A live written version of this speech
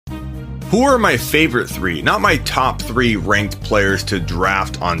Who are my favorite three? Not my top three ranked players to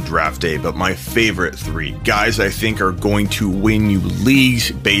draft on draft day, but my favorite three. Guys I think are going to win you leagues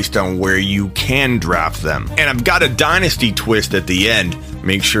based on where you can draft them. And I've got a dynasty twist at the end.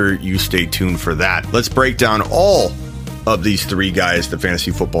 Make sure you stay tuned for that. Let's break down all of these three guys. The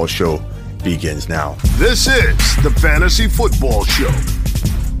Fantasy Football Show begins now. This is the Fantasy Football Show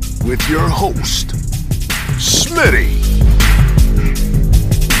with your host, Smitty.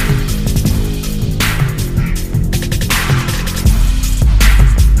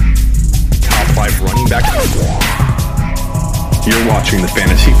 Five running back. You're watching the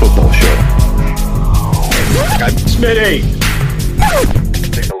Fantasy Football Show. Smitty.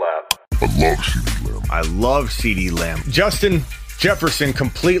 Take a lap. I love CeeDee Lamb. Justin Jefferson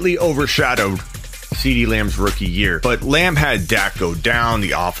completely overshadowed CeeDee Lamb's rookie year. But Lamb had Dak go down.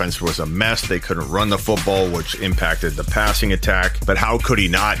 The offense was a mess. They couldn't run the football, which impacted the passing attack. But how could he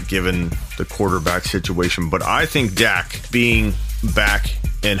not, given the quarterback situation? But I think Dak being back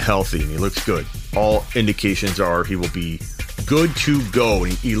and healthy, and he looks good. All indications are he will be good to go.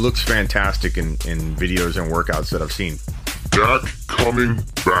 And he looks fantastic in videos and workouts that I've seen. Dak coming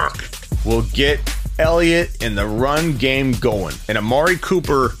back. We'll get Elliott in the run game going. And Amari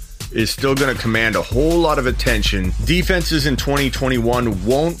Cooper is still going to command a whole lot of attention. Defenses in 2021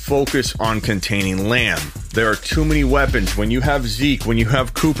 won't focus on containing Lamb. There are too many weapons. When you have Zeke, when you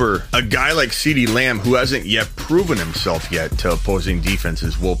have Cooper, a guy like CeeDee Lamb, who hasn't yet proven himself yet to opposing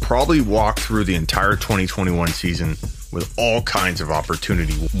defenses, will probably walk through the entire 2021 season with all kinds of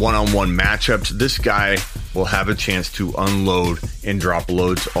opportunity. One-on-one matchups, this guy will have a chance to unload and drop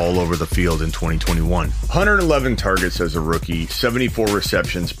loads all over the field in 2021. 111 targets as a rookie, 74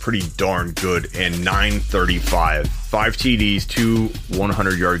 receptions, pretty darn good, and 935. 5 TDs, 2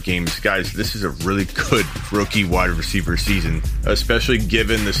 100-yard games. Guys, this is a really good rookie wide receiver season, especially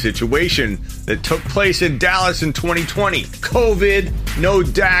given the situation that took place in Dallas in 2020. COVID, no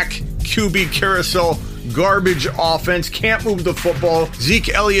Dak, QB carousel, garbage offense, can't move the football. Zeke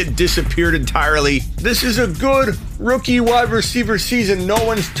Elliott disappeared entirely. This is a good rookie wide receiver season no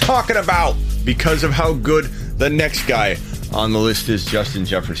one's talking about because of how good the next guy on the list is, Justin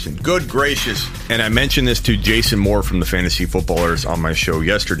Jefferson. Good gracious. And I mentioned this to Jason Moore from the Fantasy Footballers on my show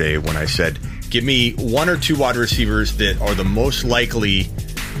yesterday when I said, give me one or two wide receivers that are the most likely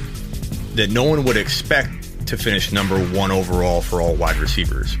that no one would expect to finish number one overall for all wide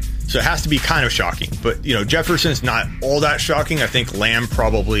receivers. So it has to be kind of shocking. But, you know, Jefferson's not all that shocking. I think Lamb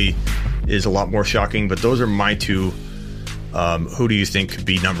probably is a lot more shocking. But those are my two. Who do you think could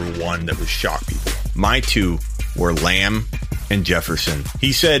be number one that would shock people? My two were Lamb and Jefferson.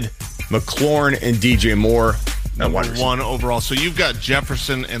 He said McLaurin and DJ Moore. Number one overall. So you've got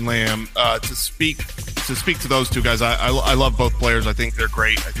Jefferson and Lamb. To speak to those two guys, I love both players. I think they're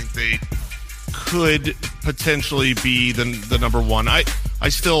great. I think they could potentially be the number one. I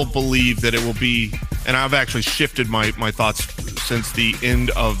still believe that it will be, and I've actually shifted my thoughts since the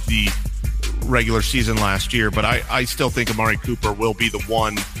end of the regular season last year, but I still think Amari Cooper will be the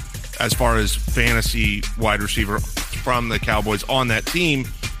one as far as fantasy wide receiver from the Cowboys on that team.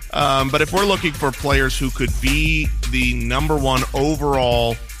 But if we're looking for players who could be the number one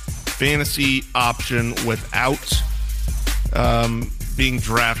overall fantasy option without being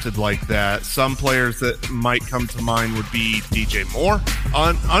drafted like that, some players that might come to mind would be DJ Moore.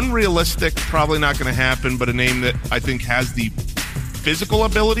 Unrealistic, probably not going to happen, but a name that I think has the physical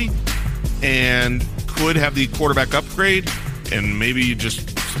ability and could have the quarterback upgrade and maybe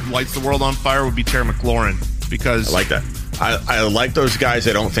just lights the world on fire would be Terry McLaurin, because I like that. I like those guys.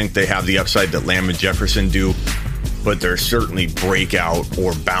 I don't think they have the upside that Lamb and Jefferson do, but they're certainly breakout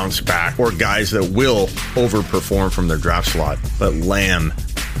or bounce back or guys that will overperform from their draft slot. But Lamb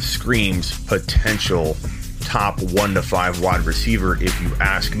screams potential top 1 to 5 wide receiver if you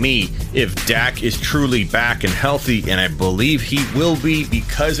ask me. If Dak is truly back and healthy, and I believe he will be,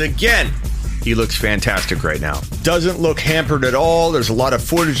 because again, he looks fantastic right now. Doesn't look hampered at all. There's a lot of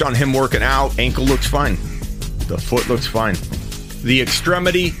footage on him working out. Ankle looks fine. The foot looks fine. The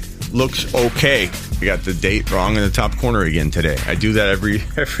extremity looks okay. I got the date wrong in the top corner again today. I do that every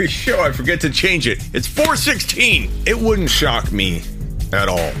show. I forget to change it. It's 4/16. It wouldn't shock me at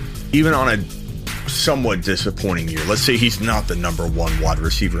all, even on a somewhat disappointing year. Let's say he's not the number one wide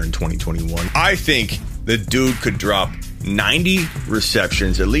receiver in 2021. I think the dude could drop 90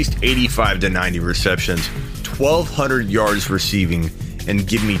 receptions, at least 85 to 90 receptions, 1,200 yards receiving, and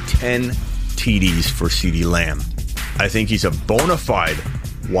give me 10 TDs for CeeDee Lamb. I think he's a bona fide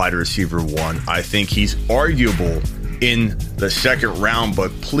wide receiver one. I think he's arguable in the second round,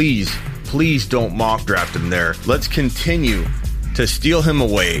 but please don't mock draft him there. Let's continue to steal him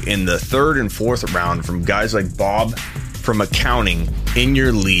away in the third and fourth round from guys like Bob from accounting in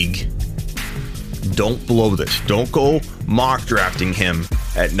your league, don't blow this. Don't go mock drafting him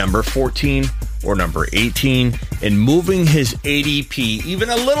at number 14 or number 18 and moving his ADP even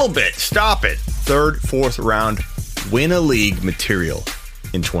a little bit. Stop it. Third, fourth round, win a league material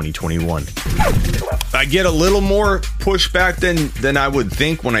in 2021. I get a little more pushback than I would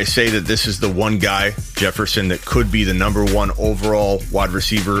think when I say that this is the one guy, Jefferson, that could be the number one overall wide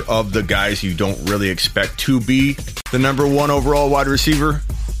receiver of the guys you don't really expect to be the number one overall wide receiver.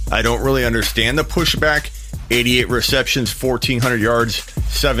 I don't really understand the pushback. 88 receptions, 1,400 yards,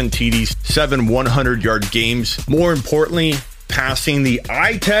 7 TDs, 7 100-yard games. More importantly, passing the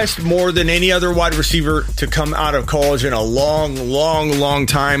eye test more than any other wide receiver to come out of college in a long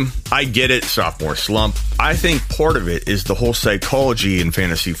time. I get it, sophomore slump. I think part of it is the whole psychology in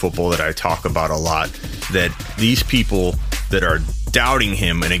fantasy football that I talk about a lot, that these people that are doubting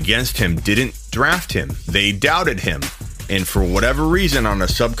him and against him didn't draft him. They doubted him. And for whatever reason, on a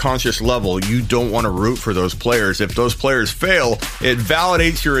subconscious level, you don't want to root for those players. If those players fail, it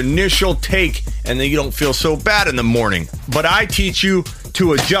validates your initial take, and then you don't feel so bad in the morning. But I teach you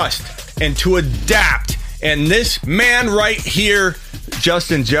to adjust and to adapt. And this man right here,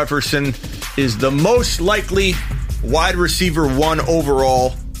 Justin Jefferson, is the most likely wide receiver 1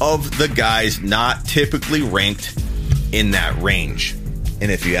 overall of the guys not typically ranked in that range.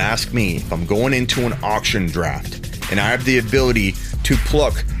 And if you ask me, if I'm going into an auction draft, and I have the ability to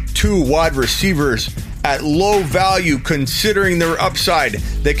pluck 2 wide receivers at low value, considering their upside,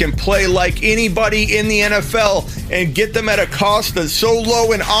 that can play like anybody in the NFL and get them at a cost that's so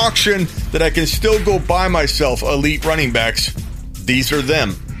low in auction that I can still go buy myself elite running backs. These are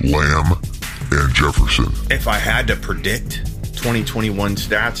them. Lamb and Jefferson. If I had to predict 2021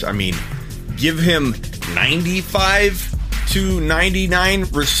 stats, I mean, give him 95 to 99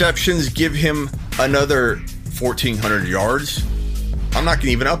 receptions, give him another 1,400 yards. I'm not going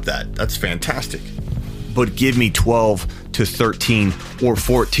to even up that. That's fantastic. But give me 12 to 13 or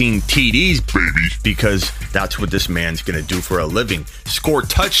 14 TDs, baby, because that's what this man's going to do for a living. Score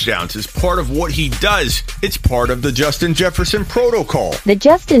touchdowns is part of what he does. It's part of the Justin Jefferson protocol. The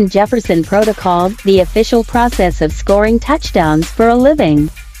Justin Jefferson protocol, the official process of scoring touchdowns for a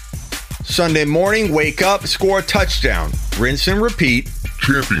living. Sunday morning, wake up, score a touchdown. Rinse and repeat.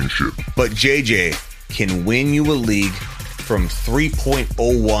 Championship. But JJ can win you a league from 3.01,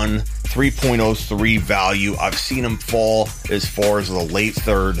 3.03 value. I've seen him fall as far as the late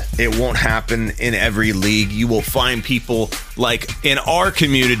third. It won't happen in every league. You will find people like in our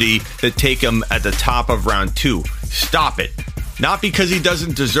community that take him at the top of round 2. Stop it. Not because he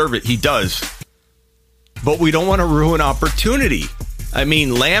doesn't deserve it. He does. But we don't want to ruin opportunity. I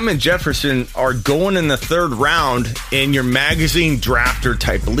mean, Lamb and Jefferson are going in the third round in your magazine drafter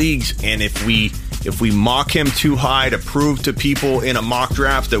type leagues. And if we mock him too high to prove to people in a mock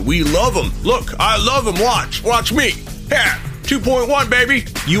draft that we love him, look, I love him, watch me. Yeah, 2.1, baby.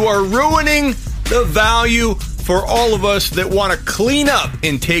 You are ruining the value for all of us that want to clean up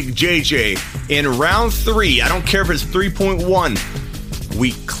and take JJ in round 3. I don't care if it's 3.1.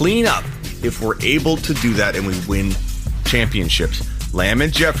 We clean up if we're able to do that and we win championships. Lamb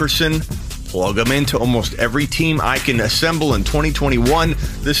and Jefferson, plug them into almost every team I can assemble in 2021.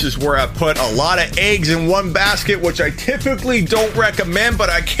 This is where I put a lot of eggs in one basket, which I typically don't recommend, but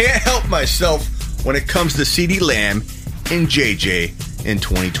I can't help myself when it comes to CeeDee Lamb and JJ in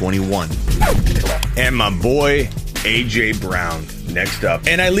 2021. And my boy, A.J. Brown, next up.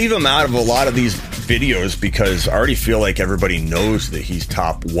 And I leave him out of a lot of these videos because I already feel like everybody knows that he's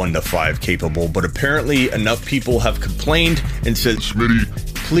top 1 to 5 capable, but apparently enough people have complained and said,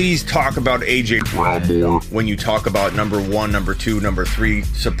 Smitty, please talk about A.J. Brown more. when you talk about number 1, number 2, number 3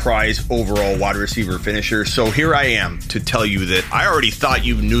 surprise overall wide receiver finisher. So here I am to tell you that I already thought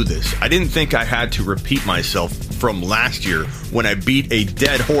you knew this. I didn't think I had to repeat myself from last year when I beat a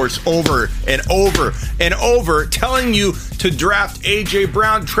dead horse over and over and over, telling you to draft A.J.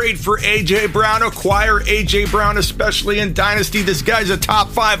 Brown, trade for A.J. Brown, acquire A.J. Brown, especially in Dynasty. This guy's a top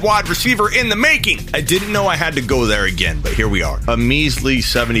 5 wide receiver in the making. I didn't know I had to go there again, but here we are. A measly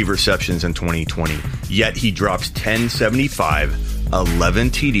 70 receptions in 2020, yet he drops 1075, 11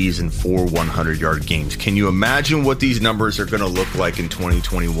 TDs, and 4 100-yard games. Can you imagine what these numbers are going to look like in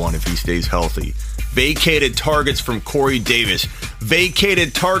 2021 if he stays healthy? Vacated targets from Corey Davis.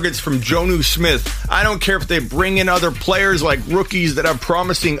 Vacated targets from Jonnu Smith. I don't care if they bring in other players like rookies that have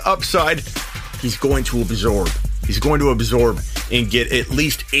promising upside. He's going to absorb He's going to absorb and get at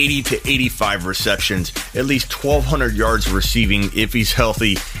least 80 to 85 receptions, at least 1,200 yards receiving if he's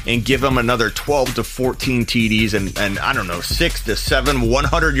healthy, and give him another 12 to 14 TDs and I don't know, 6 to 7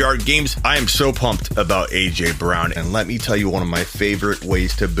 100-yard games. I am so pumped about A.J. Brown. And let me tell you, one of my favorite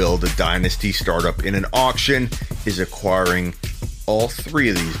ways to build a dynasty startup in an auction is acquiring all three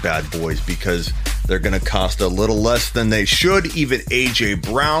of these bad boys, because they're going to cost a little less than they should. Even A.J.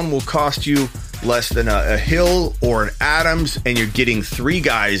 Brown will cost you less than a Hill or an Adams, and you're getting three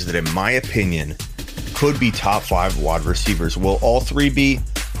guys that, in my opinion, could be top 5 wide receivers. Will all three be?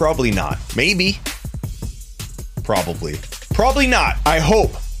 Probably not. Maybe. Probably not. I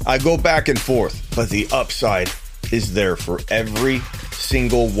hope. I go back and forth, but the upside is there for every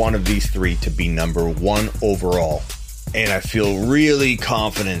single one of these three to be number 1 overall. And I feel really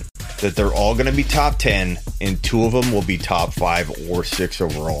confident that they're all going to be top 10, and 2 of them will be top 5 or 6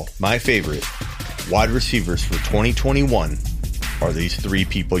 overall. My favorite wide receivers for 2021 are these 3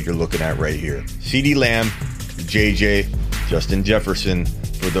 people you're looking at right here. CeeDee Lamb, JJ, Justin Jefferson,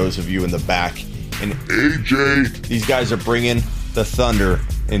 for those of you in the back. And AJ. These guys are bringing the thunder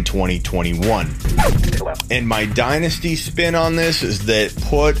in 2021. And my dynasty spin on this is that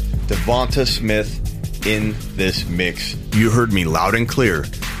put Devonta Smith in this mix. You heard me loud and clear,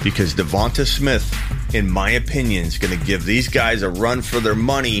 because Devonta Smith, in my opinion, is going to give these guys a run for their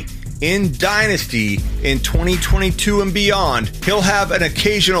money in Dynasty in 2022 and beyond. He'll have an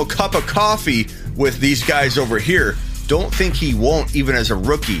occasional cup of coffee with these guys over here. Don't think he won't, even as a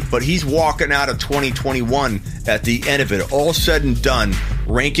rookie, but he's walking out of 2021 at the end of it, all said and done,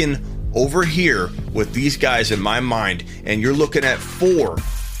 ranking over here with these guys in my mind. And you're looking at 4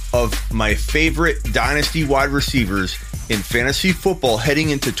 of my favorite dynasty wide receivers in fantasy football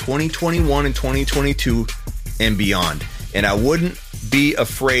heading into 2021 and 2022 and beyond. And I wouldn't be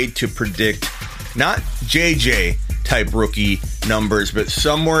afraid to predict not JJ type rookie numbers, but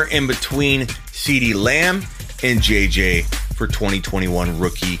somewhere in between CeeDee Lamb and JJ for 2021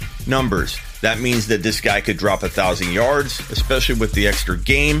 rookie numbers. That means that this guy could drop 1,000 yards, especially with the extra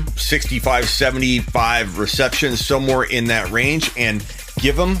game, 65, 75 receptions, somewhere in that range, and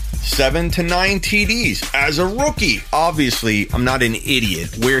give him 7 to 9 TDs as a rookie. Obviously, I'm not an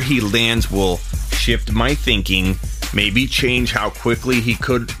idiot. Where he lands will shift my thinking, maybe change how quickly he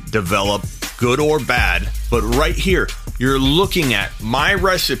could develop, good or bad. But right here, you're looking at my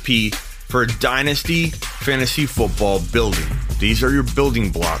recipe for dynasty fantasy football building. These are your building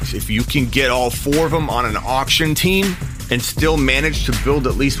blocks. If you can get all 4 of them on an auction team and still manage to build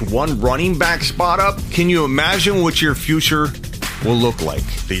at least 1 running back spot up, can you imagine what your future will look like?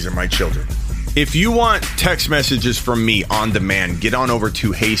 These are my children. If you want text messages from me on demand, get on over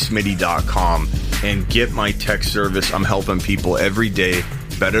to heysmitty.com and get my text service. I'm helping people every day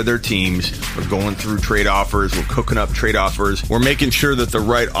better their teams. We're going through trade offers. We're cooking up trade offers. We're making sure that the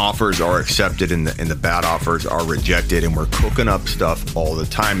right offers are accepted and the bad offers are rejected. And we're cooking up stuff all the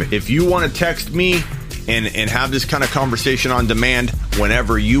time. If you want to text me and have this kind of conversation on demand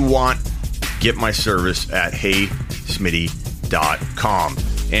whenever you want, get my service at heysmitty.com.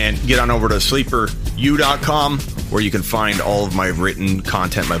 And get on over to sleeperu.com, where you can find all of my written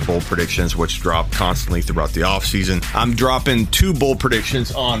content, my bold predictions, which drop constantly throughout the offseason. I'm dropping 2 bold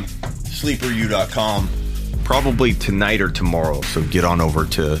predictions on sleeperu.com probably tonight or tomorrow, so get on over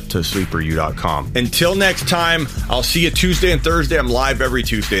to sleeperu.com. Until next time, I'll see you Tuesday and Thursday. I'm live every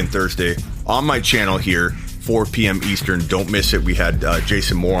Tuesday and Thursday on my channel here, 4 p.m. Eastern. Don't miss it. We had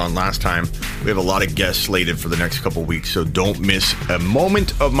Jason Moore on last time. We have a lot of guests slated for the next couple weeks, so don't miss a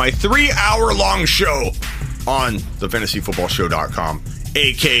moment of my 3-hour-long show on thefantasyfootballshow.com,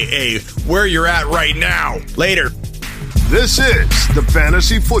 a.k.a. where you're at right now. Later. This is the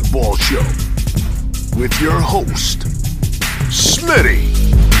Fantasy Football Show with your host, Smitty.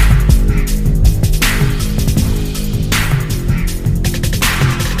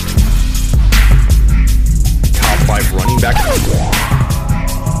 Top 5 running back.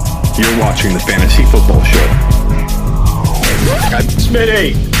 You're watching the Fantasy Football Show.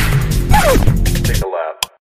 Smitty.